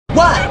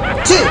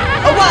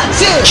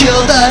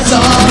Kill the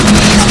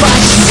zombies by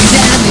shooting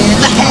them in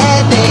the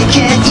head. They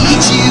can't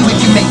eat you if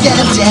you make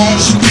them dead.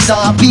 Shoot the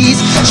zombies,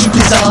 shoot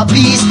the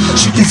zombies,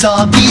 shoot the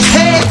zombies.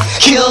 Hey,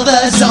 kill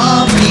the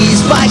zombies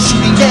by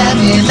shooting them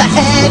in the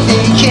head.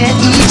 They can't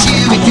eat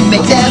you if you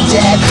make them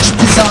dead. Shoot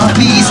the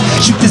zombies,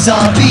 shoot the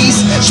zombies,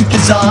 shoot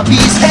the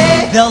zombies.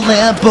 Hey, they'll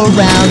limp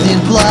around in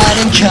blood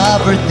and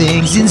cover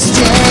things in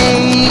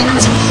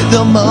stains.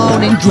 They'll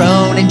moan and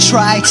groan and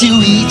try to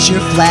eat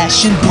your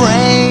flesh and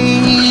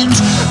brains.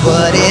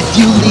 But if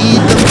you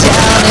lead them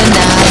down an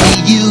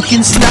alley, you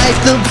can snipe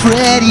them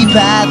pretty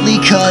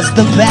badly. Cause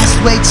the best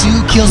way to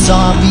kill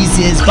zombies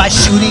is by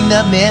shooting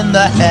them in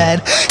the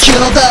head.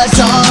 Kill the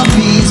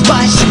zombies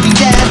by shooting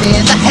them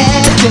in the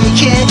head. They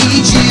can't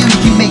eat you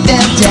if you make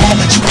them dead.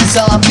 Shoot the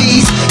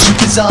zombies, shoot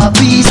the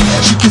zombies,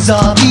 shoot the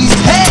zombies.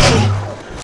 Hey!